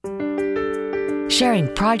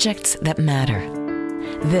sharing projects that matter.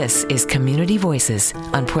 This is Community Voices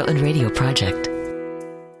on Portland Radio Project.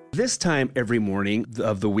 This time every morning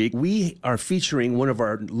of the week, we are featuring one of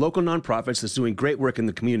our local nonprofits that's doing great work in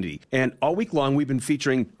the community. And all week long, we've been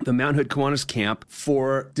featuring the Mount Hood Kiwanis Camp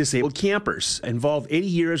for disabled campers. Involved 80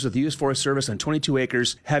 years with the U.S. Forest Service on 22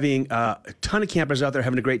 acres, having a ton of campers out there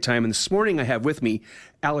having a great time. And this morning, I have with me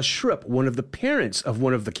Alice Schrupp, one of the parents of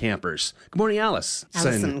one of the campers. Good morning, Alice.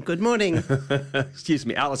 Allison, good morning. Excuse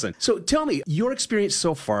me, Allison. So tell me, your experience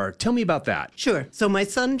so far, tell me about that. Sure. So my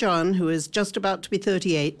son, John, who is just about to be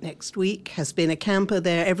 38 next week, has been a camper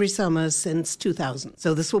there every summer since 2000.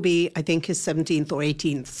 So this will be, I think, his 17th or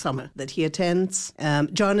 18th summer that he attends.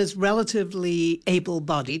 John is relatively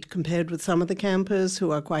able-bodied compared with some of the campers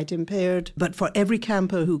who are quite impaired. But for every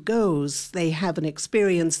camper who goes, they have an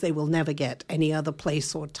experience they will never get any other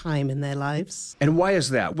place or time in their lives. And why is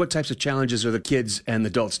that? What types of challenges are the kids and the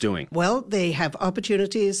adults doing? Well, they have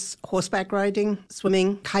opportunities: horseback riding,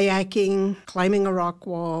 swimming, kayaking, climbing a rock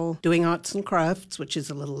wall, doing arts and crafts, which is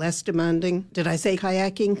a little less demanding. Did I say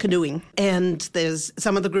kayaking? Canoeing. And there's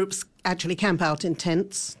some of the groups actually camp out in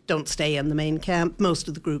tents, don't stay in the main camp. Most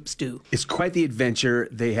of the groups do. It's quite the adventure.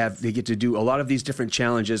 They get to do a lot of these different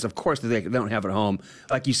challenges. Of course, they don't have at home.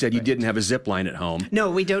 Like you said, you didn't have a zip line at home. No,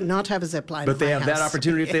 we do not have a zip line. But they have that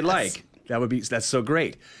opportunity if they Yes. like. That's so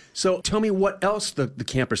great. So tell me what else the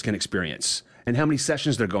campers can experience and how many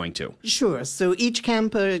sessions they're going to. Sure. So each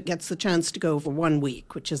camper gets the chance to go for 1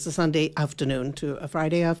 week, which is a Sunday afternoon to a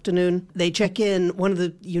Friday afternoon. They check in. One of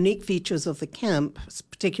the unique features of the camp,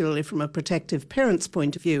 particularly from a protective parent's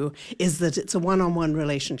point of view, is that it's a one-on-one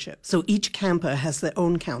relationship. So each camper has their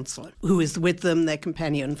own counselor who is with them, their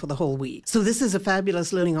companion for the whole week. So this is a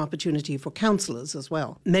fabulous learning opportunity for counselors as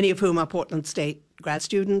well, many of whom are Portland State grad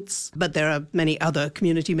students, but there are many other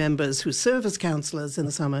community members who serve as counselors in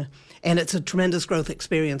the summer. And it's a tremendous growth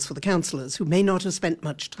experience for the counselors who may not have spent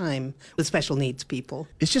much time with special needs people.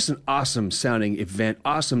 It's just an awesome sounding event,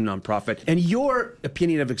 awesome nonprofit. And your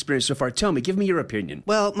opinion of experience so far, tell me, give me your opinion.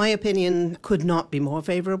 Well, my opinion could not be more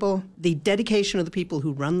favorable. The dedication of the people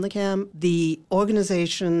who run the camp, the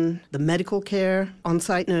organization, the medical care,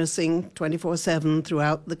 on-site nursing 24/7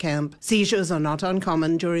 throughout the camp. Seizures are not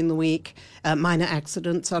uncommon during the week. Minor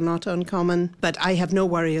accidents are not uncommon. But I have no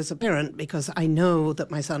worry as a parent because I know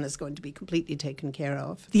that my son is going to be completely taken care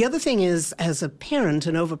of. The other thing is, as a parent,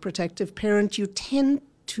 an overprotective parent, you tend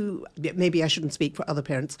to, maybe I shouldn't speak for other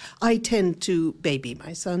parents, I tend to baby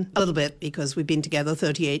my son a little bit because we've been together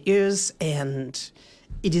 38 years and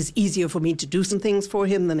it is easier for me to do some things for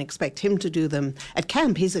him than expect him to do them. At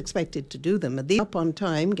camp, he's expected to do them. And up on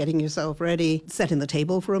time, getting yourself ready, setting the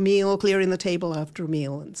table for a meal, clearing the table after a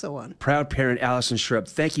meal, and so on. Proud parent Allison Schrupp,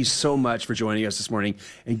 thank you so much for joining us this morning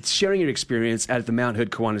and sharing your experience at the Mount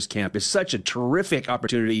Hood Kiwanis Camp. It's such a terrific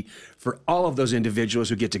opportunity for all of those individuals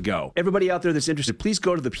who get to go. Everybody out there that's interested, please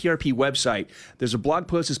go to the PRP website. There's a blog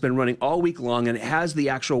post that's been running all week long, and it has the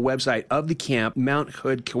actual website of the camp, Mount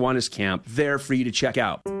Hood Kiwanis Camp, there for you to check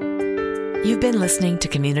out. You've been listening to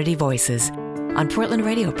Community Voices on Portland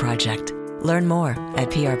Radio Project. Learn more at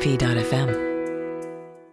prp.fm.